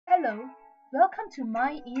Hello, welcome to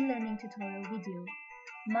my e-learning tutorial video.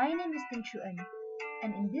 My name is Chu En,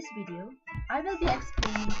 and in this video, I will be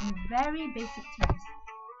explaining in very basic terms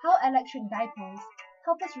how electric dipoles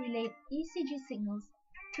help us relate ECG signals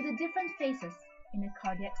to the different phases in a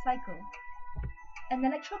cardiac cycle. An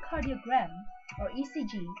electrocardiogram, or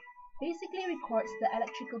ECG, basically records the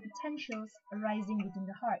electrical potentials arising within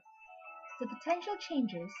the heart. The potential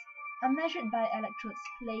changes are measured by electrodes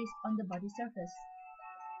placed on the body surface.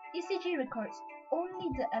 ECG records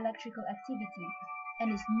only the electrical activity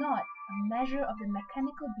and is not a measure of the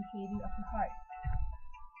mechanical behavior of the heart.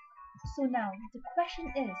 So now, the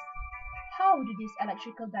question is, how do these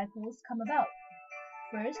electrical dipoles come about?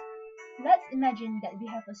 First, let's imagine that we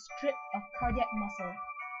have a strip of cardiac muscle.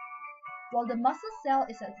 While the muscle cell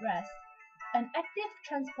is at rest, an active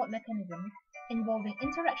transport mechanism involving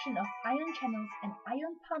interaction of ion channels and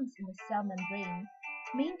ion pumps in the cell membrane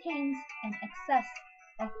maintains an excess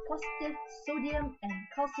of positive sodium and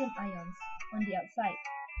calcium ions on the outside,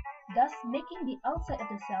 thus making the outside of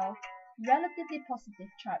the cell relatively positive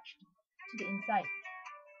charged to the inside.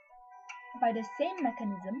 By the same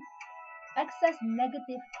mechanism, excess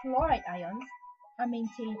negative chloride ions are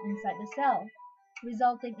maintained inside the cell,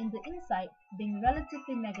 resulting in the inside being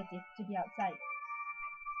relatively negative to the outside.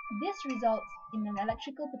 This results in an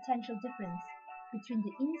electrical potential difference between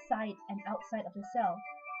the inside and outside of the cell,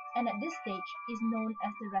 and at this stage is known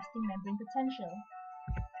as the resting membrane potential.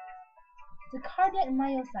 The cardiac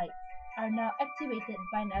myocytes are now activated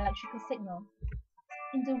by an electrical signal.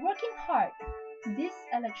 In the working heart, this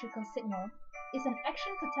electrical signal is an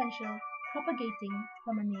action potential propagating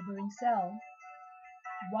from a neighboring cell.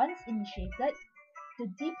 Once initiated, the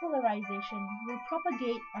depolarization will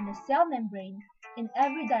propagate on the cell membrane in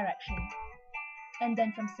every direction, and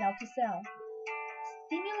then from cell to cell.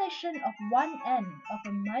 Stimulation of one end of a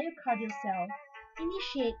myocardial cell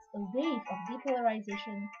initiates a wave of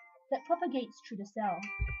depolarization that propagates through the cell.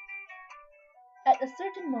 At a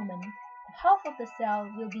certain moment, half of the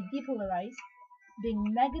cell will be depolarized, being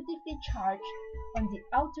negatively charged on the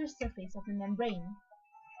outer surface of the membrane,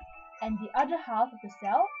 and the other half of the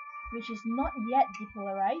cell, which is not yet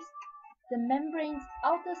depolarized, the membrane's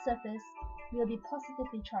outer surface will be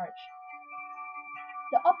positively charged.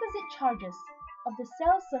 The opposite charges of the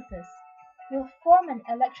cell surface will form an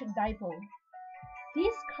electric dipole.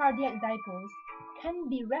 These cardiac dipoles can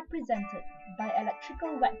be represented by electrical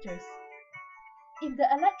vectors. If the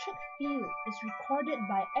electric field is recorded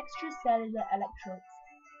by extracellular electrodes,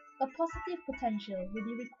 a positive potential will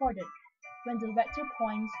be recorded when the vector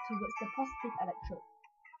points towards the positive electrode.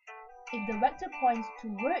 If the vector points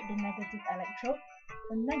toward the negative electrode,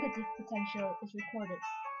 a negative potential is recorded.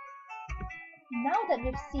 Now that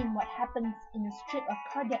we've seen what happens in a strip of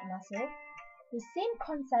cardiac muscle, the same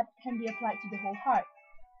concept can be applied to the whole heart.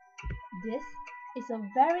 This is a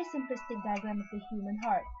very simplistic diagram of the human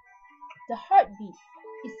heart. The heartbeat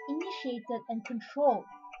is initiated and controlled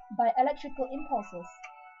by electrical impulses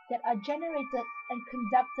that are generated and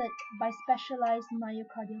conducted by specialized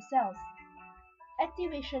myocardial cells.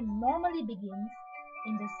 Activation normally begins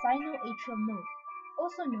in the sinoatrial node,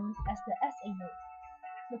 also known as the SA node,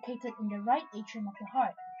 located in the right atrium of the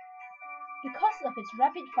heart. Because of its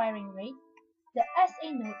rapid firing rate, the SA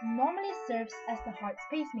node normally serves as the heart's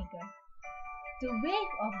pacemaker. The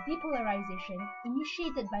wave of depolarization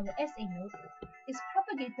initiated by the SA node is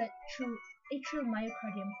propagated through atrial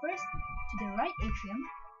myocardium first to the right atrium,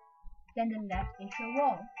 then the left atrial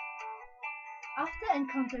wall. After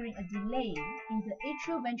encountering a delay in the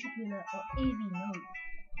atrioventricular or AV node,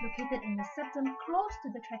 located in the septum close to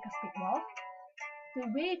the tricuspid valve, the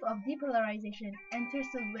wave of depolarization enters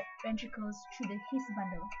the ventricles through the His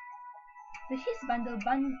bundle. The His bundle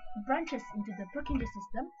branches into the Purkinje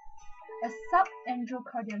system, a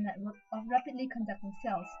subendocardial network of rapidly conducting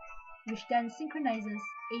cells, which then synchronizes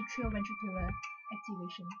atrioventricular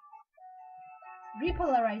activation.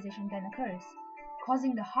 Repolarization then occurs,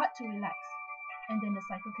 causing the heart to relax, and then the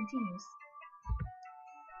cycle continues.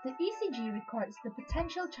 The ECG records the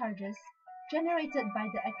potential charges generated by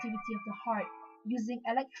the activity of the heart using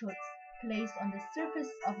electrodes placed on the surface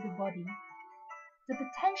of the body. The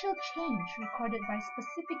potential change recorded by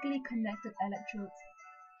specifically connected electrodes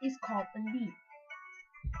is called a lead.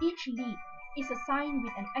 Each lead is assigned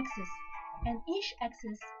with an axis, and each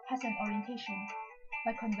axis has an orientation.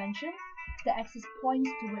 By convention, the axis points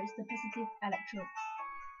towards the positive electrode.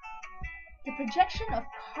 The projection of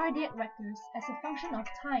cardiac vectors as a function of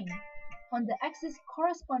time on the axis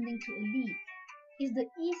corresponding to a lead is the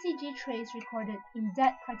ECG trace recorded in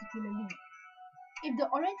that particular lead. If the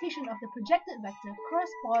orientation of the projected vector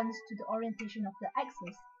corresponds to the orientation of the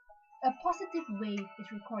axis, a positive wave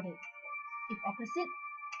is recorded. If opposite,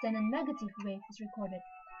 then a negative wave is recorded.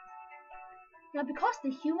 Now, because the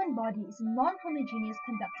human body is a non-homogeneous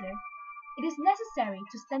conductor, it is necessary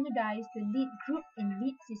to standardize the lead group in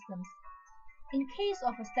lead systems. In case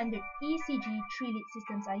of a standard ECG, 3 lead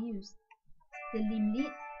systems are used: the limb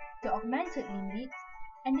lead, the augmented limb leads,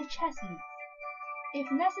 and the chest leads.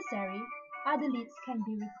 If necessary, other leads can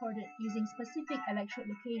be recorded using specific electrode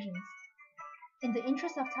locations. In the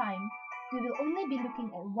interest of time, we will only be looking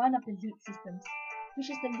at one of the lead systems, which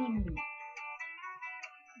is the limb lead.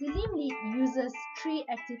 The limb lead uses 3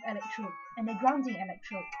 active electrodes and a grounding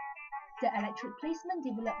electrode. The electrode placement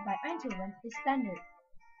developed by Einthoven is standard.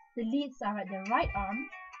 The leads are at the right arm,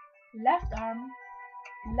 left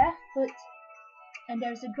foot, and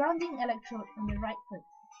there is a grounding electrode on the right foot.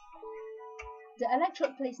 The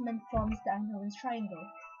electrode placement forms the Einthoven's triangle,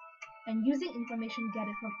 and using information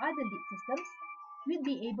gathered from other lead systems, we'll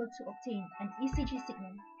be able to obtain an ECG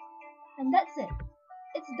signal. And that's it.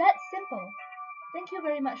 It's that simple. Thank you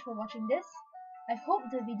very much for watching this. I hope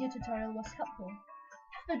the video tutorial was helpful.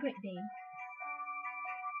 Have a great day.